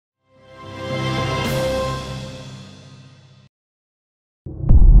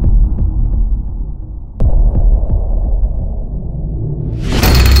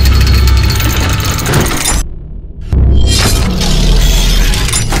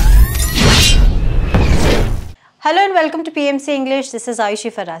Hello and welcome to PMC English. This is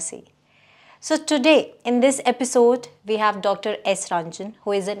Ayushi Farasi. So today in this episode we have Dr. S. Ranjan,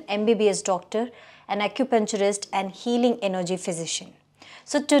 who is an MBBS doctor, an acupuncturist and healing energy physician.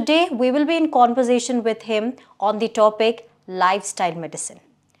 So today we will be in conversation with him on the topic lifestyle medicine.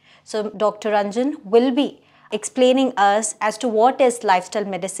 So Dr. Ranjan will be explaining us as to what is lifestyle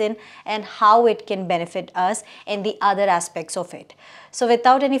medicine and how it can benefit us in the other aspects of it. So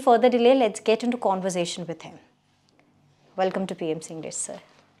without any further delay, let's get into conversation with him. Welcome to PMC English, sir.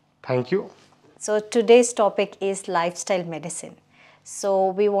 Thank you. So today's topic is lifestyle medicine. So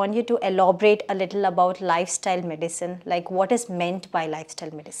we want you to elaborate a little about lifestyle medicine, like what is meant by lifestyle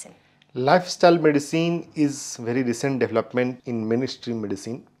medicine. Lifestyle medicine is very recent development in mainstream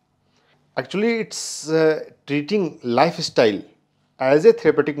medicine. Actually, it's treating lifestyle as a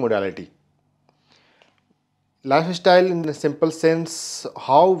therapeutic modality. Lifestyle in a simple sense,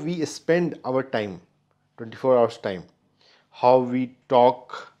 how we spend our time, 24 hours time, how we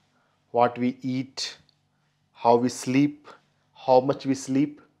talk, what we eat, how we sleep, how much we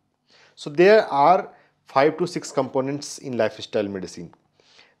sleep. So there are 5 to 6 components in lifestyle medicine.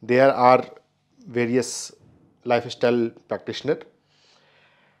 There are various lifestyle practitioners.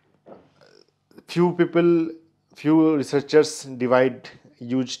 Few researchers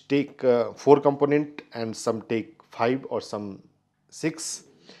take 4 component and some take 5 or some 6.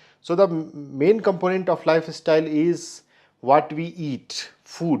 So the main component of lifestyle is what we eat,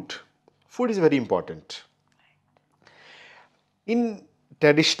 food. Food is very important. In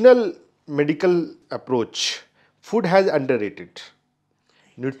traditional medical approach, food has underrated.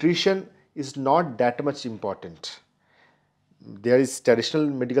 Nutrition is not that much important. There is traditional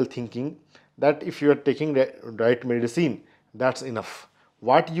medical thinking that if you are taking right medicine, that's enough.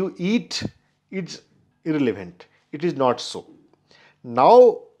 What you eat is irrelevant. It is not so.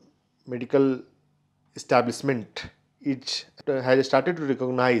 Now, medical establishment has started to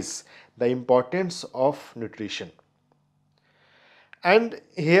recognize the importance of nutrition. And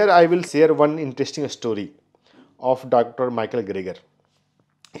here I will share one interesting story of Dr. Michael Greger.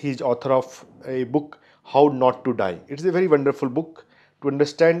 He is author of a book, How Not to Die. It's a very wonderful book to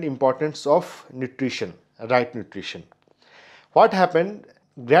understand importance of nutrition, right nutrition. What happened?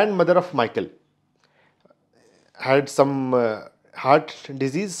 Grandmother of Michael had some heart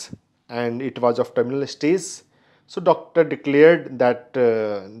disease and it was of terminal stage. So doctor declared that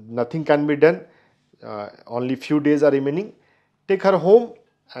nothing can be done. Only few days are remaining. Take her home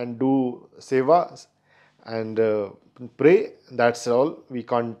and do seva and pray. That's all. We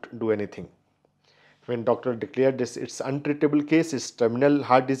can't do anything. When doctor declared this, it's untreatable case, it's terminal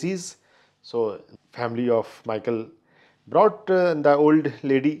heart disease. So family of Michael brought the old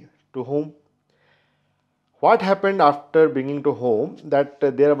lady to home. What happened after bringing to home? That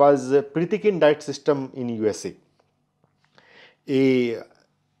there was a Pritikin diet system in USA. A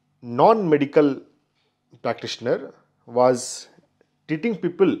non-medical practitioner was treating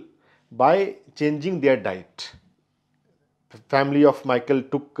people by changing their diet. The family of Michael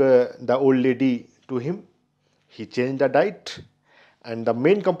took the old lady to him. He changed the diet, and the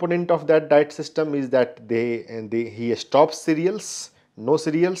main component of that diet system is that he stops cereals, no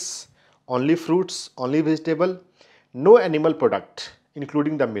cereals, only fruits, only vegetable, no animal product,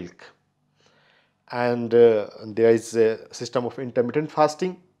 including the milk. And there is a system of intermittent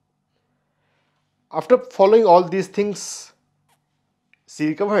fasting. After following all these things, she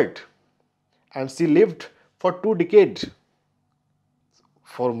recovered and she lived for 2 decades.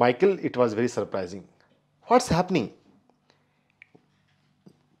 For Michael, it was very surprising. What's happening?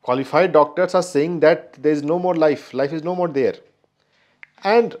 Qualified doctors are saying that there is no more life. Life is no more there.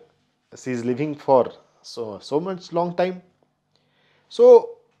 And she is living for so much long time.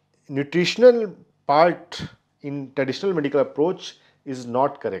 So, nutritional part in traditional medical approach is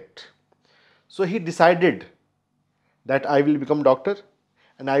not correct. So, he decided that I will become doctor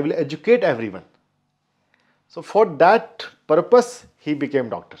and I will educate everyone. So, for that purpose, he became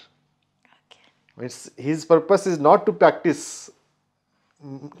doctor. Okay. His purpose is not to practice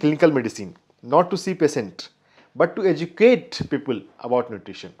clinical medicine, not to see patient, but to educate people about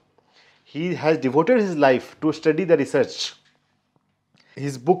nutrition. He has devoted his life to study the research.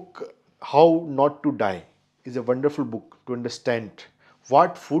 His book, How Not to Die, is a wonderful book to understand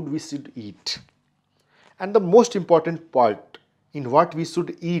what food we should eat. And the most important part in what we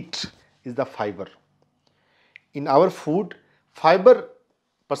should eat is the fiber. In our food,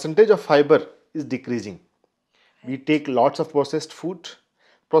 percentage of fiber is decreasing. We take lots of processed food.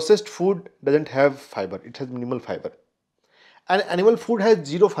 Processed food doesn't have fiber, it has minimal fiber. And animal food has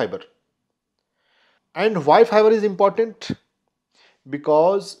 0 fiber. And why fiber is important?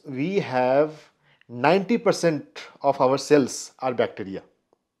 Because we have 90% of our cells are bacteria,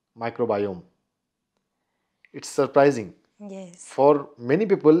 microbiome. It's surprising Yes. for many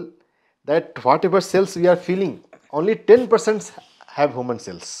people that whatever cells we are feeling, only 10% have human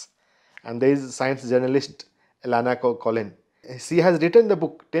cells. And there is science journalist Elana Collin. She has written the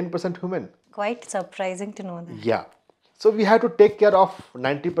book 10% human. Quite surprising to know that. Yeah. So we have to take care of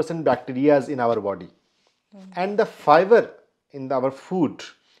 90% bacteria in our body. And the fiber in our food,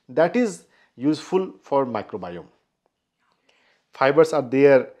 that is useful for microbiome. Fibers are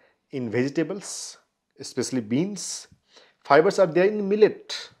there in vegetables, especially beans. Fibers are there in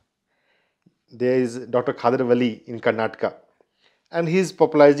millet. There is Dr. Khader Wali in Karnataka, and he is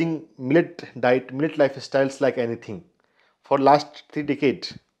popularizing millet diet, millet lifestyles like anything for last 3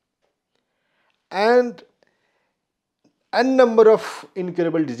 decades. And a number of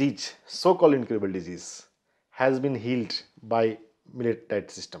incurable disease, so-called incurable disease, has been healed by millet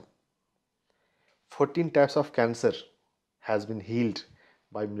diet system. 14 types of cancer has been healed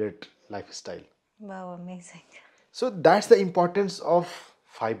by millet lifestyle. Wow, amazing. So that's the importance of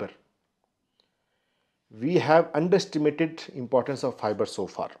fiber. We have underestimated importance of fiber so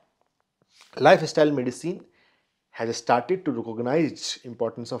far. Lifestyle medicine has started to recognize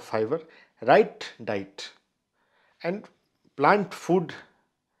importance of fiber, right diet, and plant food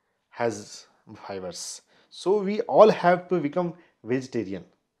has fibers. So we all have to become vegetarian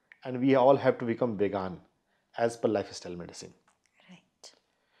and we all have to become vegan as per lifestyle medicine. Right.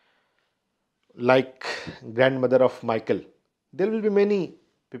 Like grandmother of Michael, there will be many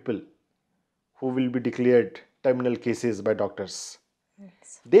people who will be declared terminal cases by doctors.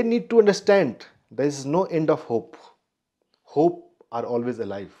 Yes. They need to understand there is no end of hope. Hope are always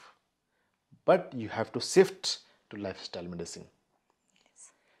alive. But you have to shift to lifestyle medicine.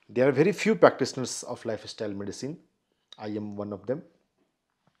 Yes. There are very few practitioners of lifestyle medicine. I am one of them.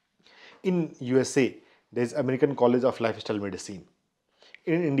 In USA, there is American College of Lifestyle Medicine.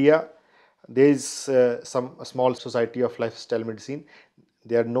 In India, there is a small society of lifestyle medicine.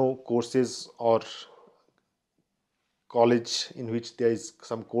 There are no courses or college in which there is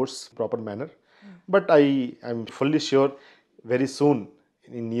some course proper manner. But I am fully sure very soon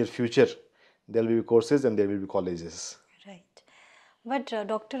in near future there will be courses and there will be colleges. Right. But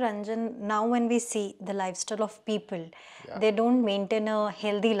Dr. Ranjan, now when we see the lifestyle of people, they don't maintain a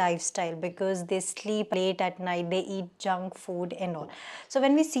healthy lifestyle because they sleep late at night, they eat junk food and all. So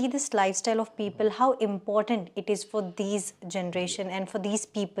when we see this lifestyle of people, how important it is for these generation and for these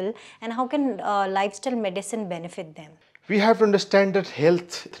people, and how can lifestyle medicine benefit them? We have to understand that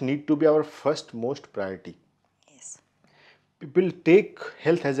health need to be our first most priority. Yes. People take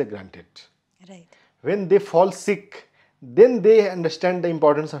health as a granted. Right. When they fall sick, then they understand the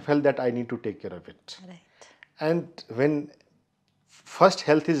importance of health, that I need to take care of it. Right. And when first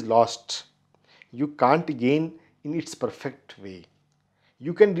health is lost, you can't gain in its perfect way.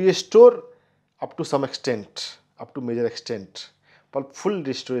 You can restore up to some extent, up to major extent, but full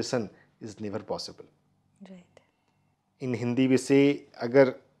restoration is never possible. Right. In Hindi we say,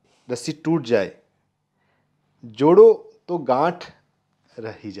 अगर रस्सी टूट जाए, जोड़ो तो गांठ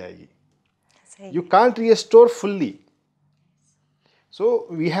रह ही जाएगी. Say. You can't restore fully. So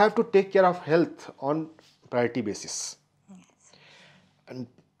we have to take care of health on priority basis. Yes. And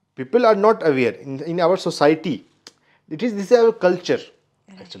people are not aware in our society. This is our culture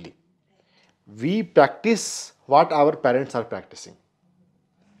actually. We practice what our parents are practicing.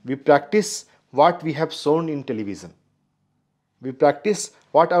 We practice what we have shown in television. We practice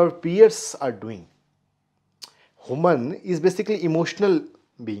what our peers are doing. Human is basically emotional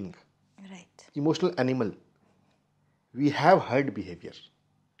being, Right. emotional animal. We have herd behavior.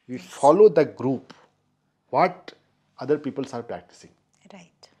 We follow the group, what other people are practicing.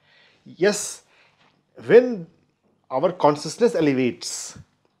 Right. Yes, when our consciousness elevates,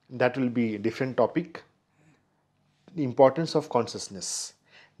 that will be a different topic, the importance of consciousness.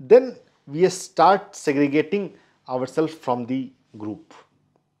 Then we start segregating ourselves from the group.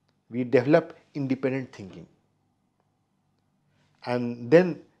 We develop independent thinking. And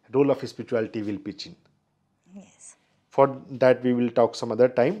then role of spirituality will pitch in. Yes. For that we will talk some other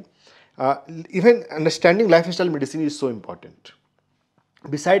time. Even understanding lifestyle medicine is so important.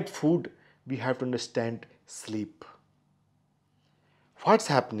 Besides food, we have to understand sleep. What's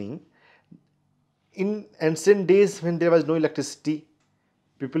happening? In ancient days when there was no electricity,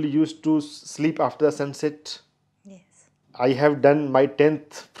 people used to sleep after the sunset. Yes. I have done my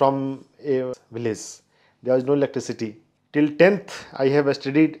 10th from a village. There was no electricity. Till 10th, I have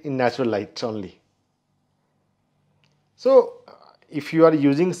studied in natural light only. So, if you are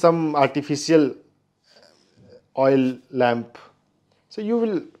using some artificial oil lamp, so you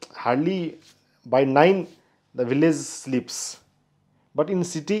will hardly by 9 the village sleeps. But in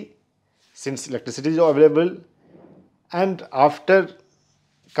city, since electricity is available, and after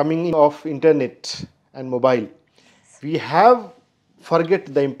coming of internet and mobile, we have forget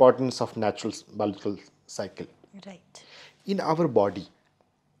the importance of natural biological cycle. Right. In our body,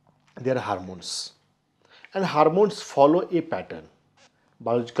 there are hormones, and hormones follow a pattern,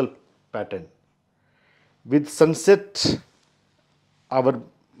 biological pattern. With sunset, our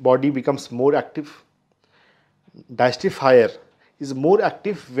body becomes more active. Digestive fire is more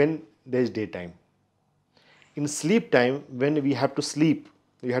active when there is daytime. In sleep time, when we have to sleep,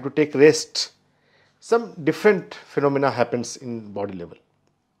 we have to take rest, some different phenomena happens in body level.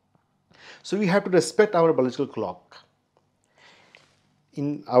 So we have to respect our biological clock.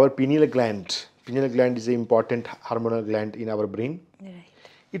 In our pineal gland is an important hormonal gland in our brain. Right.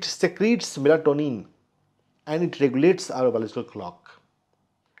 It secretes melatonin and it regulates our biological clock.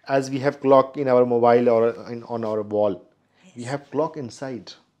 As we have clock in our mobile or on our wall, we have clock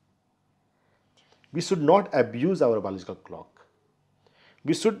inside. We should not abuse our biological clock.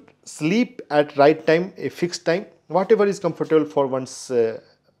 We should sleep at right time, a fixed time, whatever is comfortable for one's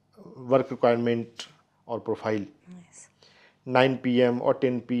work requirement or profile. Yes. 9 p.m. or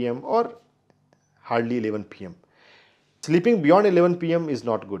 10 p.m. or hardly 11 p.m. Sleeping beyond 11 p.m. is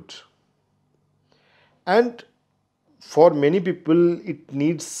not good. And for many people, it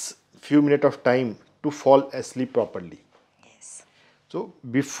needs few minutes of time to fall asleep properly. Yes. So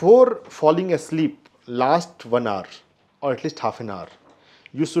before falling asleep, last 1 hour or at least half an hour,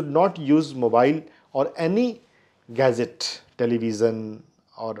 you should not use mobile or any gadget, television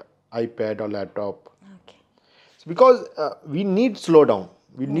or iPad or laptop. Okay. Because we need slow down.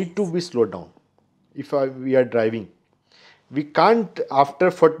 We need to be slowed down. If we are driving, we can't,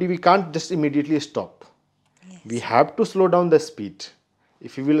 after 40, we can't just immediately stop. Yes. We have to slow down the speed.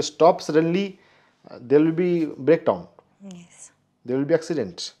 If we will stop suddenly, there will be breakdown. Yes. There will be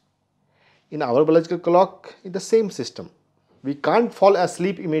accident. In our biological clock, it's the same system. We can't fall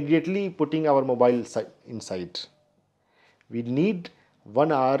asleep immediately putting our mobile inside. We need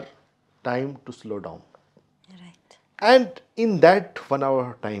 1 hour time to slow down. Right. And in that 1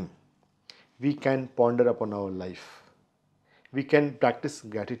 hour time, we can ponder upon our life. We can practice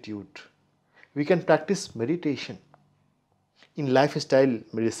gratitude. We can practice meditation. In lifestyle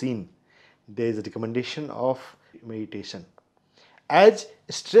medicine, there is a recommendation of meditation as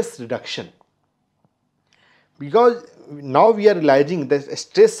stress reduction. Because now we are realizing that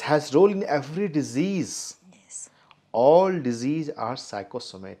stress has role in every disease. Yes. All diseases are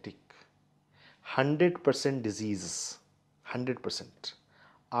psychosomatic. 100% diseases, 100%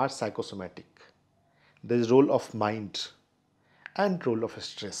 are psychosomatic. There is role of mind and role of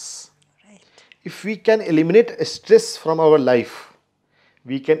stress. Right. If we can eliminate stress from our life,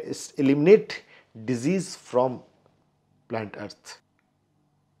 we can eliminate disease from planet Earth.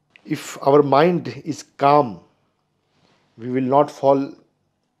 If our mind is calm, we will not fall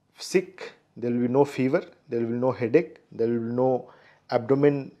sick, there will be no fever, there will be no headache, there will be no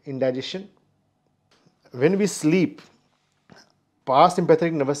abdomen indigestion. When we sleep,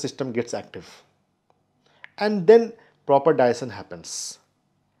 parasympathetic nervous system gets active and then proper digestion happens.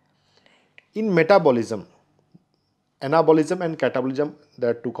 In metabolism, anabolism and catabolism,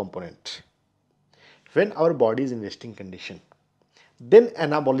 there are two components. When our body is in resting condition, then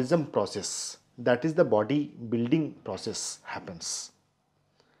anabolism process, that is the body building process, happens.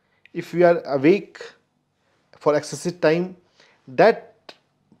 If we are awake for excessive time, that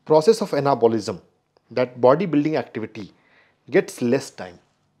process of anabolism, that body building activity, gets less time.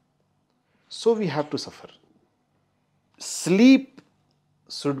 So we have to suffer. Sleep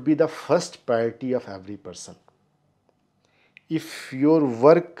should be the first priority of every person. If your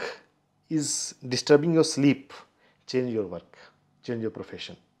work is disturbing your sleep, change your work, change your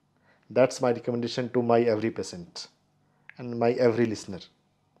profession. That's my recommendation to my every patient and my every listener.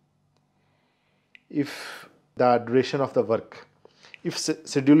 If the duration of the work, if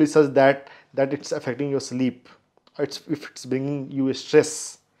schedule is such that it's affecting your sleep, if it's bringing you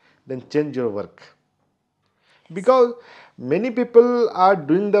stress, then change your work. Because many people are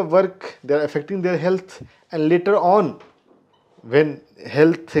doing the work, they are affecting their health, and later on, when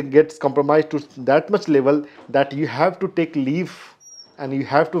health gets compromised to that much level that you have to take leave and you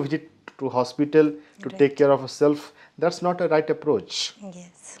have to visit to hospital to take care of yourself, that's not a right approach.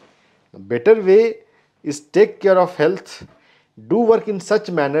 Yes. The better way is take care of health, do work in such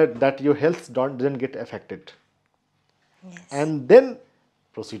manner that your health doesn't get affected, Yes. and then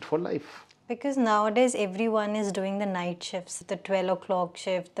proceed for life. Because nowadays everyone is doing the night shifts, the 12 o'clock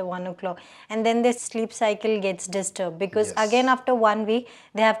shift, the 1 o'clock, and then their sleep cycle gets disturbed because Yes. again after 1 week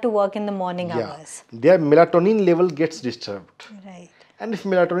they have to work in the morning Yeah, hours. their melatonin level gets disturbed. Right. And if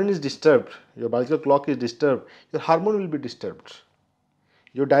melatonin is disturbed, your biological clock is disturbed, your hormone will be disturbed,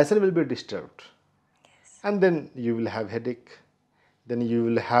 your digestion will be disturbed. And then you will have headache, then you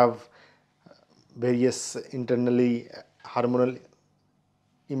will have various internally hormonal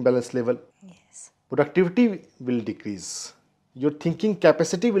imbalance level. Yes. Productivity will decrease, your thinking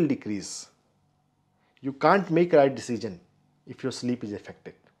capacity will decrease. You can't make a right decision if your sleep is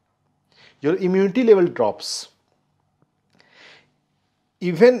affected. Your immunity level drops.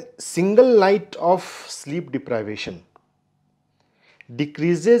 Even single night of sleep deprivation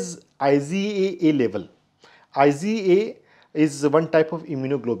decreases IgA level. IgA is one type of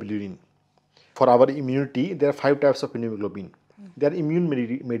immunoglobulin. For our immunity, there are 5 types of immunoglobulin. They are immune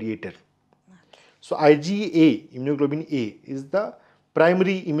mediator. So IgA, immunoglobulin A, is the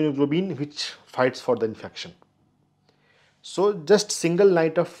primary immunoglobulin which fights for the infection. So just single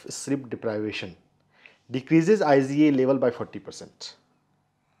night of sleep deprivation decreases IgA level by 40%.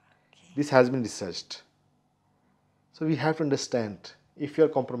 This has been researched. So we have to understand, if you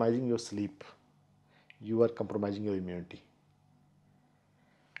are compromising your sleep, you are compromising your immunity.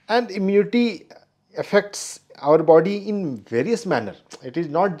 And immunity affects our body in various manner. It is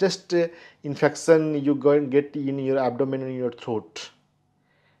not just infection you go and get in your abdomen and your throat.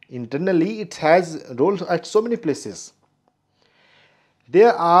 Internally, it has roles at so many places.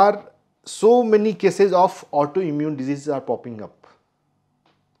 There are so many cases of autoimmune diseases are popping up.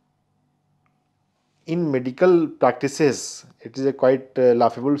 In medical practices, it is a quite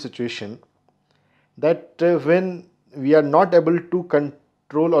laughable situation that when we are not able to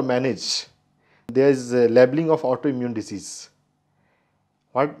control or manage, there is labeling of autoimmune disease.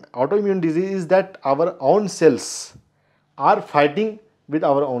 What autoimmune disease is that our own cells are fighting with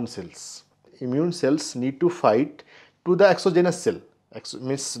our own cells. Immune cells need to fight to the exogenous cell.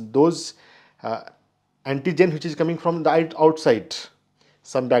 Means those antigen which is coming from the outside,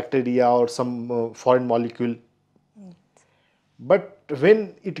 some bacteria or some foreign molecule. But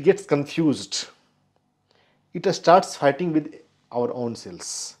when it gets confused, it starts fighting with our own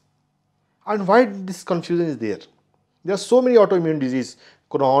cells. And why this confusion is there? There are so many autoimmune diseases,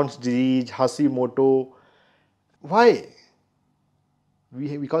 Crohn's disease, Hashimoto. Why?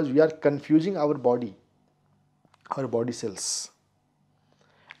 Because we are confusing our body cells.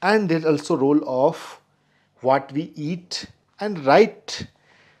 And there is also role of what we eat and right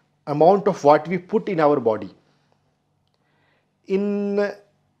amount of what we put in our body. In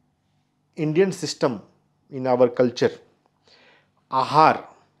Indian system, in our culture, ahar,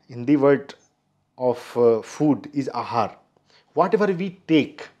 in the word of food is ahar. Whatever we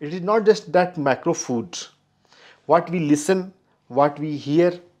take, it is not just that macro food. What we listen, what we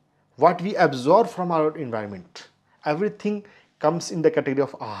hear, what we absorb from our environment, everything comes in the category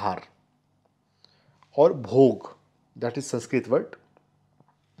of ahar or bhog, that is Sanskrit word.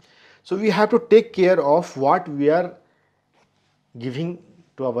 So we have to take care of what we are giving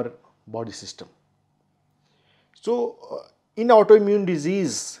to our body system. So in autoimmune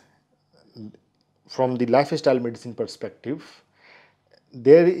disease, from the lifestyle medicine perspective,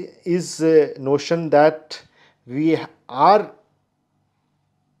 there is a notion that we are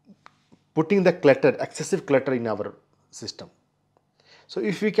putting the clutter, excessive clutter in our system. So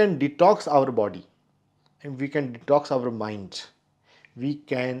if we can detox our body and we can detox our mind, we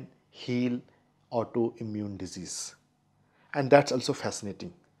can heal autoimmune disease. And that's also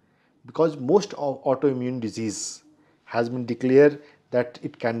fascinating, because most of autoimmune disease has been declared that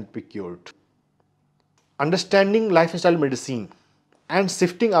it can be cured. Understanding lifestyle medicine and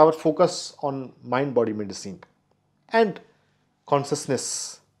shifting our focus on mind-body medicine and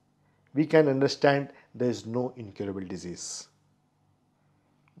consciousness, we can understand there is no incurable disease.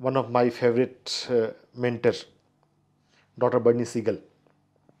 One of my favorite mentors, Dr. Bernie Siegel,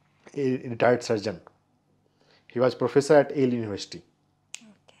 a retired surgeon. He was professor at Yale University.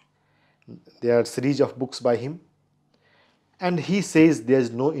 Okay. There are a series of books by him, and he says there is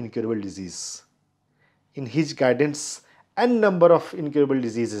no incurable disease. In his guidance, n number of incurable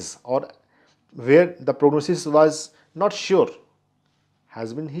diseases or where the prognosis was not sure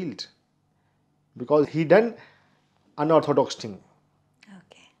has been healed, because he done unorthodox thing.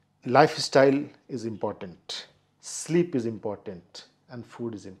 Okay. Lifestyle is important, sleep is important, and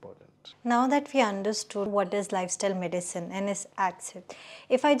food is important. Now that we understood what is lifestyle medicine and its accept,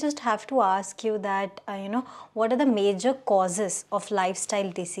 if I just have to ask you that, what are the major causes of lifestyle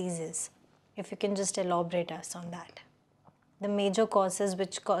diseases? If you can just elaborate us on that. the major causes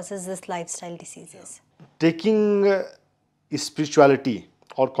which causes this lifestyle diseases? Taking spirituality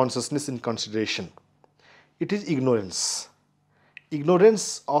or consciousness in consideration, it is ignorance.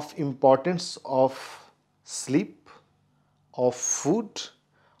 Ignorance of importance of sleep, of food,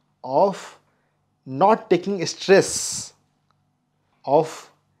 of not taking stress, of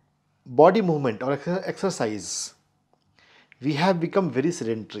body movement or exercise. We have become very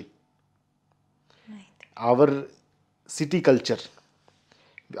sedentary. Right. Our city culture,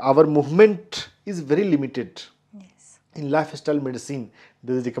 our movement is very limited. Yes. In lifestyle medicine,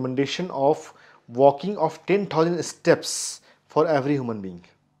 there is recommendation of walking of 10,000 steps for every human being.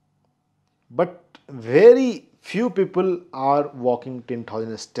 But very few people are walking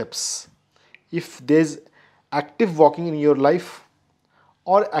 10,000 steps. If there is active walking in your life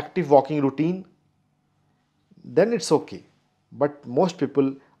or active walking routine, then it's okay. But most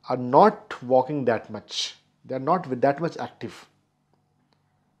people are not walking that much. They are not that much active.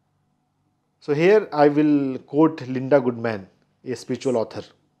 So here I will quote Linda Goodman, a spiritual author.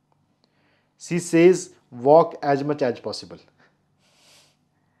 She says, walk as much as possible.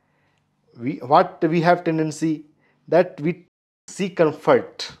 What we have tendency that we seek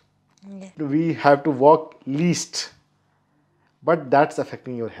comfort. Yeah. We have to walk least, but that's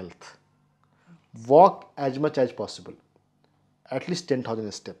affecting your health. Walk as much as possible, at least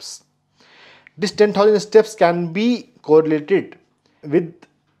 10,000 steps. This 10,000 steps can be correlated with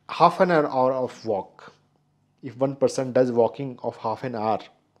half an hour of walk. If one person does walking of half an hour,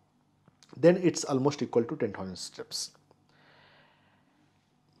 then it's almost equal to 10,000 steps.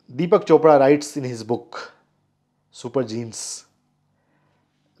 Deepak Chopra writes in his book, Super Genes.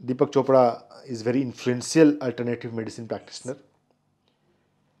 Deepak Chopra is very influential alternative medicine practitioner.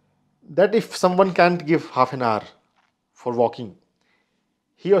 That if someone can't give half an hour for walking,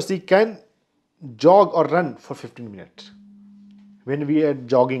 he or she can jog or run for 15 minutes. When we are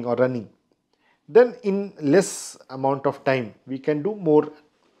jogging or running, then in less amount of time, we can do more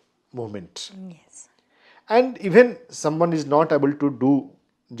movement. Yes. And even someone is not able to do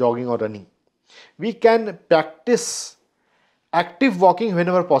jogging or running, we can practice active walking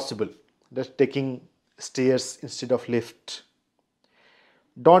whenever possible. Just taking stairs instead of lift.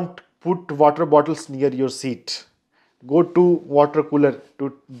 Don't put water bottles near your seat. Go to water cooler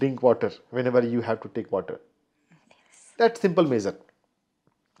to drink water whenever you have to take water. Yes. That's simple measure.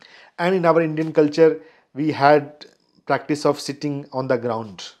 And in our Indian culture, we had practice of sitting on the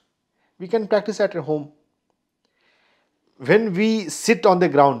ground. We can practice at home. When we sit on the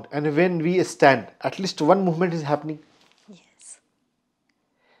ground and when we stand, at least one movement is happening. Yes.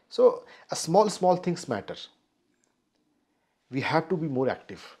 So, small things matter. We have to be more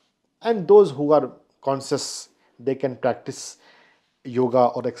active. And those who are conscious, they can practice yoga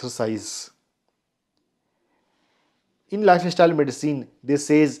or exercise. In lifestyle medicine, they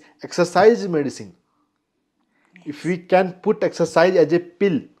says exercise is medicine. Yes. If we can put exercise as a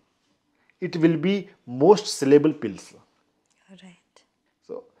pill, it will be most sellable pills. Right.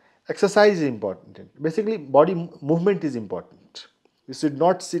 So, exercise is important. Basically, body movement is important. We should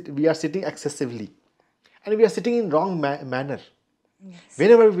not sit, we are sitting excessively. And we are sitting in wrong manner. Yes.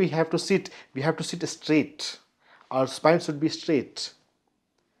 Whenever we have to sit straight. Our spine should be straight.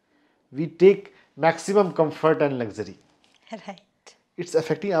 We take maximum comfort and luxury. Right. It's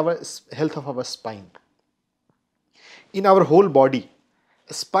affecting our health of our spine. In our whole body,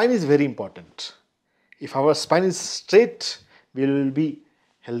 spine is very important. If our spine is straight, we will be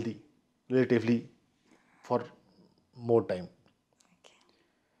healthy relatively for more time. Okay.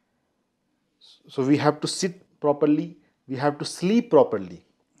 So we have to sit properly, we have to sleep properly.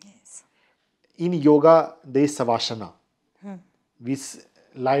 Yes. In yoga, there is savasana. We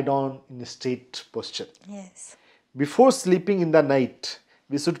lie down in a straight posture. Yes. Before sleeping in the night,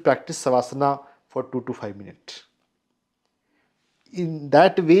 we should practice savasana for 2 to 5 minutes. In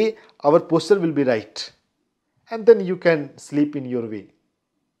that way, our posture will be right. And then you can sleep in your way.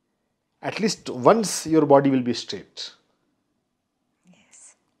 At least once your body will be straight.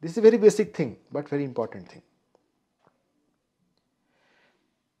 Yes. This is a very basic thing, but very important thing.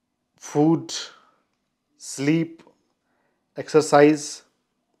 Food, sleep, exercise,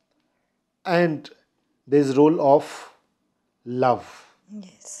 and there is role of love.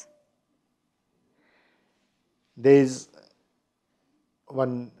 Yes. There is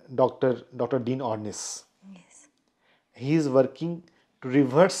one Dr. Dean Ornish. Yes. He is working to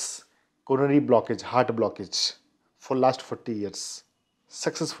reverse coronary blockage, heart blockage for last 40 years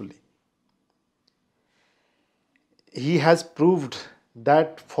successfully. He has proved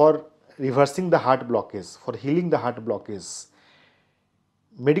that for reversing the heart blockage, for healing the heart blockage,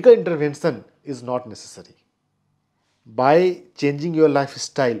 medical intervention is not necessary. by changing your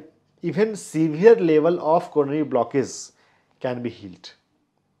lifestyle, even severe level of coronary blockage can be healed.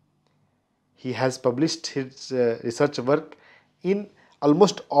 He has published his research work in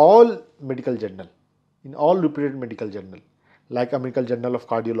almost all medical journal, in all reputed medical journal, like American Journal of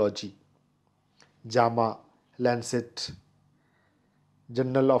Cardiology, JAMA, Lancet,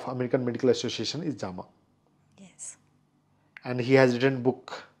 Journal of American Medical Association is JAMA. Yes. And he has written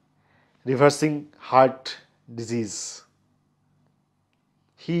book, Reversing Heart Disease.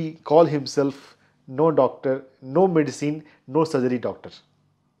 He called himself no doctor, no medicine, no surgery doctor.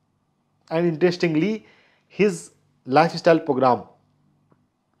 And interestingly, his lifestyle program,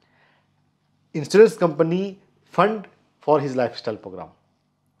 insurance company fund for his lifestyle program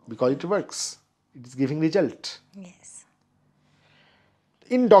because it works. It is giving result. Yes.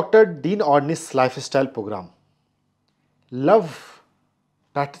 In Dr. Dean Ornish lifestyle program, love,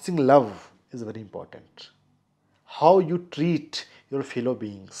 practicing love is very important. How you treat your fellow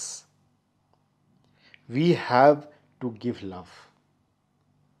beings. We have to give love.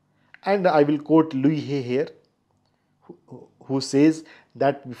 And I will quote Louis Hay here, who says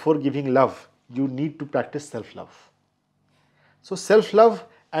that before giving love, you need to practice self-love. So self-love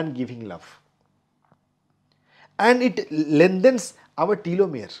and giving love. And it lengthens our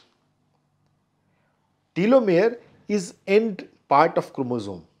telomere. Telomere is end part of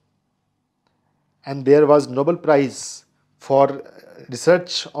chromosome. And there was Nobel Prize for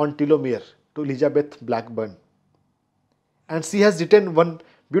research on telomere to Elizabeth Blackburn. And she has written one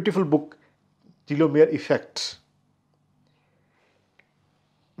beautiful book, Telomere Effect.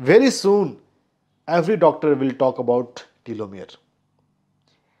 Very soon, every doctor will talk about telomere.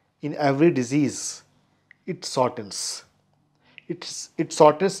 In every disease, it shortens. It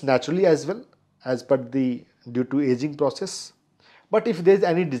shortens naturally as well, as per the due to aging process. But if there is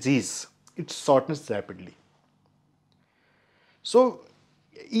any disease, it shortens rapidly. So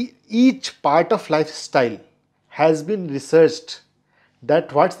each part of lifestyle has been researched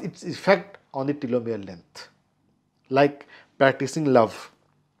that what's its effect on the telomere length. Like practicing love,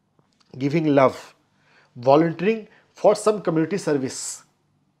 giving love, volunteering for some community service.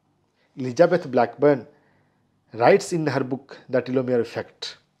 Elizabeth Blackburn writes in her book, The Telomere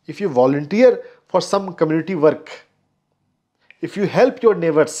Effect. If you volunteer for some community work, if you help your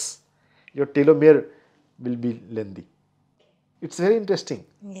neighbors, your telomere will be lengthy. It's very interesting.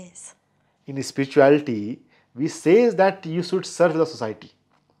 Yes. In spirituality, we say that you should serve the society.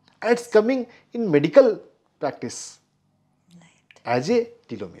 And it's coming in medical practice as a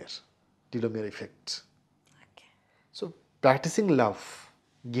telomere effect. Okay. So practicing love,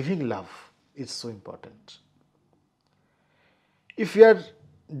 giving love is so important. If we are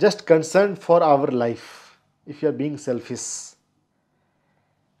just concerned for our life, if you are being selfish,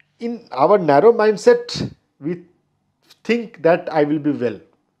 in our narrow mindset, we think that I will be well.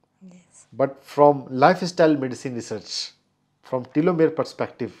 Yes. But from lifestyle medicine research, from telomere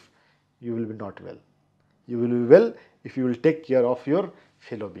perspective, you will be not well. You will be well if you will take care of your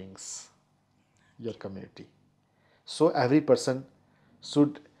fellow beings, your community. So every person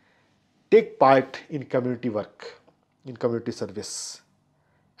should take part in community work, in community service.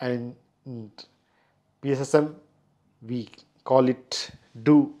 And in PSSM, we call it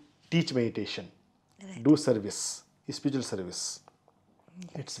do teach meditation, do service, spiritual service.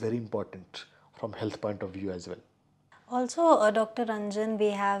 It's very important from health point of view as well. Also, Dr. Ranjan, we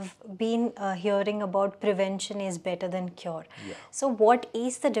have been hearing about prevention is better than cure. Yeah. So, what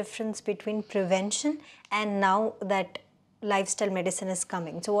is the difference between prevention and now that lifestyle medicine is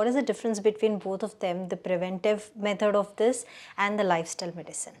coming? So, what is the difference between both of them, the preventive method of this and the lifestyle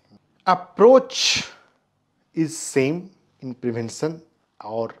medicine? Approach is same in prevention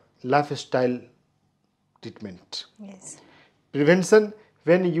or lifestyle treatment. Yes. Prevention,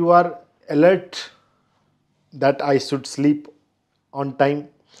 when you are alert that I should sleep on time,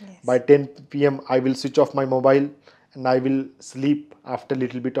 Yes. by 10 p.m. I will switch off my mobile and I will sleep after a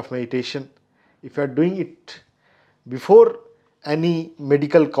little bit of meditation. If you are doing it before any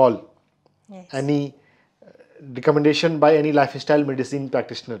medical call, Yes. any recommendation by any lifestyle medicine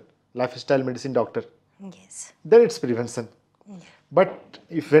practitioner, lifestyle medicine doctor, Yes. then it's prevention. But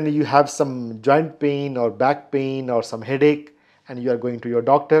if when you have some joint pain or back pain or some headache and you are going to your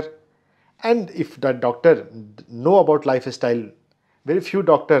doctor, and if that doctor know about lifestyle, very few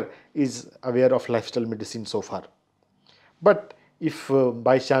doctor is aware of lifestyle medicine so far. But if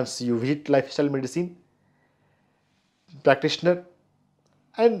by chance you visit lifestyle medicine practitioner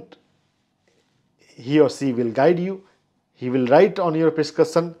and he or she will guide you, he will write on your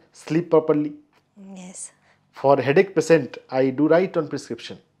prescription, sleep properly. Yes. For headache patient, I do write on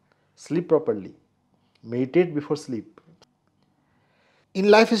prescription, sleep properly. Meditate before sleep. In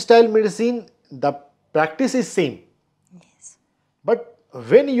lifestyle medicine, the practice is same. Yes. But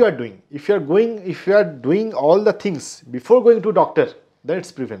when you are doing, if you are doing all the things before going to doctor, then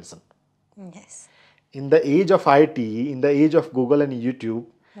it's prevention. Yes. In the age of IT, in the age of Google and YouTube,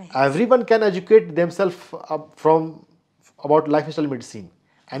 Yes. everyone can educate themselves about lifestyle medicine.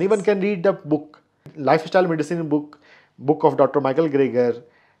 Anyone can read the book, lifestyle medicine book of Dr. Michael Greger,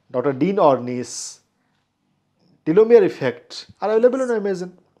 Dr. Dean Ornish, telomere effect are available on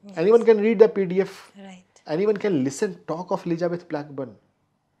Amazon. Yes. Anyone can read the PDF. Right. Anyone can listen talk of Elizabeth Blackburn.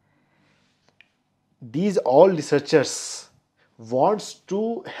 These all researchers wants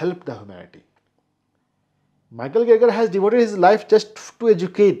to help the humanity. Michael Greger has devoted his life just to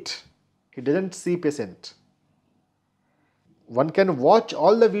educate. He doesn't see patient. One can watch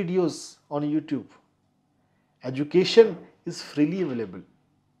all the videos on YouTube. Education is freely available.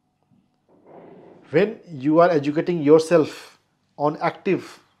 When you are educating yourself on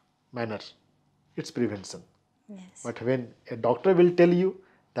active manner, it's prevention. Yes. But when a doctor will tell you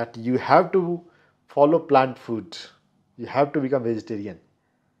that you have to follow plant food, you have to become vegetarian,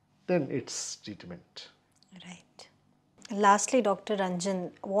 then it's treatment. Right. Lastly, Dr.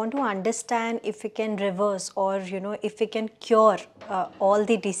 Ranjan, want to understand if we can reverse or, if we can cure all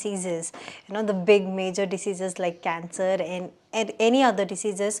the diseases, the big major diseases like cancer and any other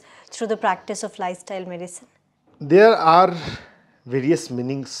diseases through the practice of lifestyle medicine. There are various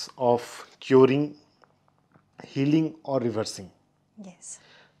meanings of curing, healing or reversing. Yes.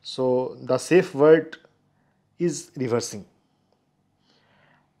 So the safe word is reversing.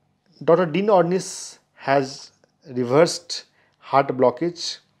 Dr. Dean Ornish has reversed heart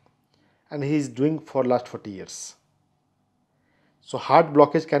blockage and he is doing for last 40 years. So heart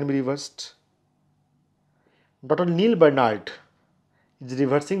blockage can be reversed. Dr. Neil Bernard is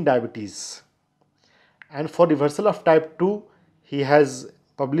reversing diabetes. And for reversal of type 2, he has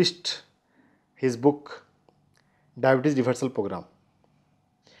published his book Diabetes Reversal Program.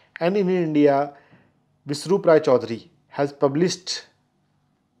 And in India, Visru Rai Chaudhary has published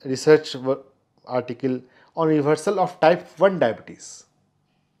research article on reversal of type 1 diabetes.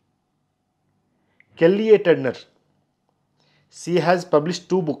 Kelly A. Turner, she has published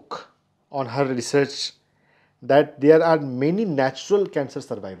 2 books on her research that there are many natural cancer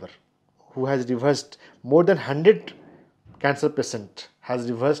survivors who has reversed more than 100 cancer patients has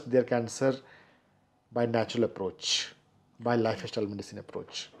reversed their cancer by natural approach, by lifestyle medicine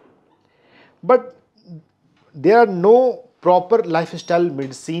approach. But there are no proper lifestyle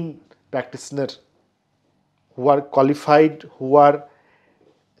medicine practitioners who are qualified, who are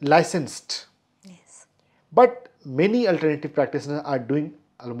licensed. Yes. But many alternative practitioners are doing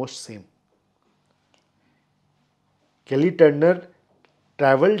almost same. Kelly Turner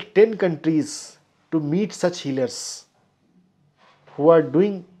traveled 10 countries to meet such healers who are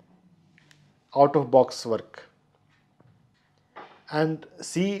doing out of box work. And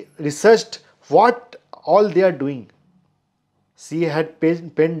she researched what all they are doing. She had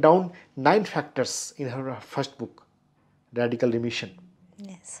penned down 9 factors in her first book, Radical Remission.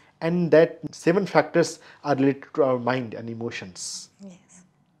 Yes. And that 7 factors are related to our mind and emotions. Yes.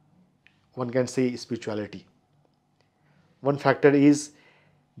 One can say spirituality. One factor is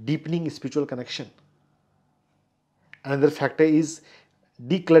deepening spiritual connection. Another factor is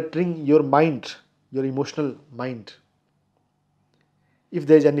decluttering your mind, your emotional mind. If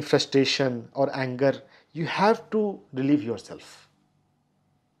there is any frustration or anger, you have to relieve yourself.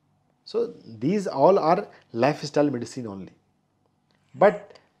 So these all are lifestyle medicine only.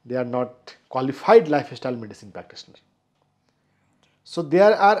 But they are not qualified lifestyle medicine practitioners. So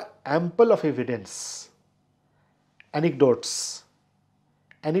there are ample of evidence, anecdotes.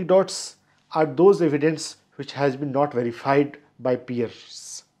 Anecdotes are those evidence which has been not verified by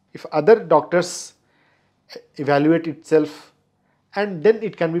peers. If other doctors evaluate itself, and then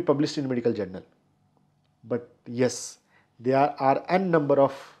it can be published in medical journal. But yes, there are n number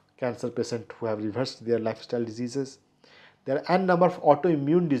of cancer patients who have reversed their lifestyle diseases. There are n number of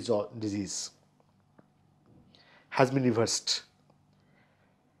autoimmune disease has been reversed.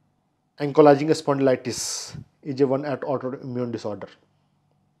 Ankylosing spondylitis is a one autoimmune disorder.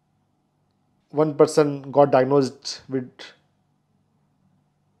 One person got diagnosed with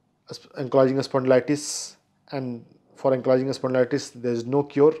ankylosing spondylitis, and for ankylosing spondylitis there is no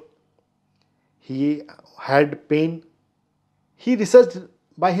cure. He had pain. He researched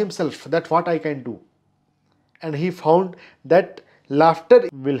by himself that what I can do, and he found that laughter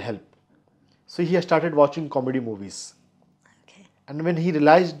will help. So he started watching comedy movies. Okay. And when he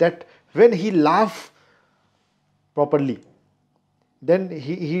realized that when he laughs properly, then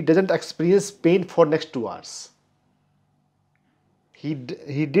he doesn't experience pain for next 2 hours. He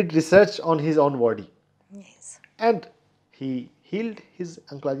did research on his own body. Yes. And he healed his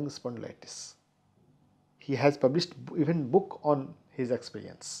ankylosing spondylitis. He has published even book on his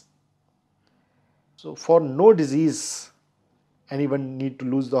experience. So for no disease, anyone need to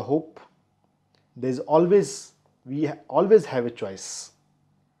lose the hope. We always have a choice.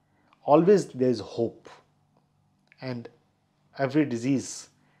 Always there is hope. And every disease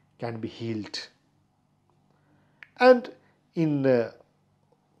can be healed. And in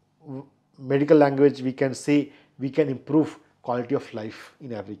medical language, we can say we can improve quality of life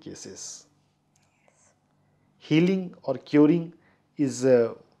in every cases. Healing or curing is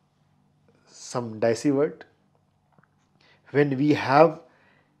some dicey word. When we have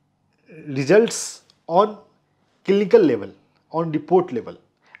results on clinical level, on report level,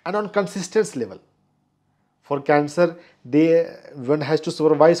 and on consistency level. For cancer, one has to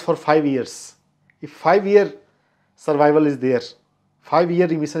supervise for 5 years. If 5-year survival is there, 5-year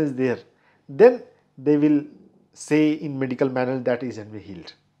remission is there, then they will say in medical manner that is and be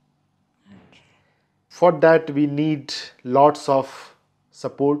healed. Okay. For that we need lots of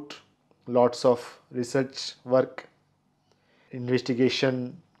support, lots of research work,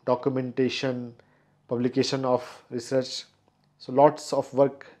 investigation, documentation, publication of research. So lots of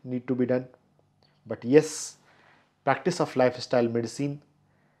work need to be done. But yes, practice of lifestyle medicine,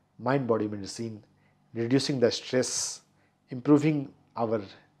 mind-body medicine, reducing the stress, improving our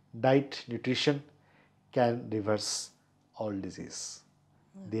diet, nutrition can reverse all disease.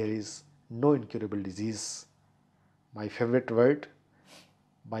 There is no incurable disease. My favorite word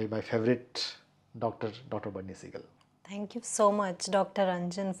by my favorite doctor, Dr. Barney Siegel. Thank you so much, Dr.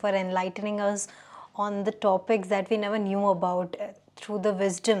 Ranjan, for enlightening us on the topics that we never knew about through the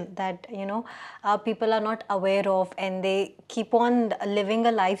wisdom that, people are not aware of, and they keep on living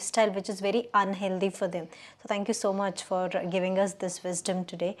a lifestyle which is very unhealthy for them. So thank you so much for giving us this wisdom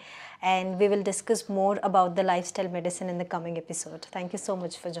today, and we will discuss more about the lifestyle medicine in the coming episode. Thank you so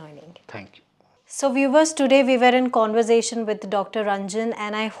much for joining. Thank you. So viewers, today we were in conversation with Dr. Ranjan,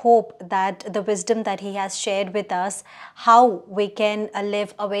 and I hope that the wisdom that he has shared with us, how we can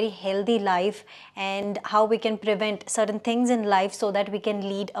live a very healthy life and how we can prevent certain things in life so that we can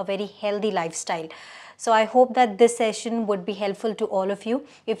lead a very healthy lifestyle. So I hope that this session would be helpful to all of you.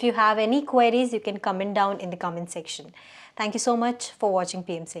 If you have any queries, you can comment down in the comment section. Thank you so much for watching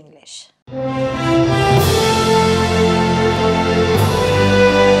PMC English.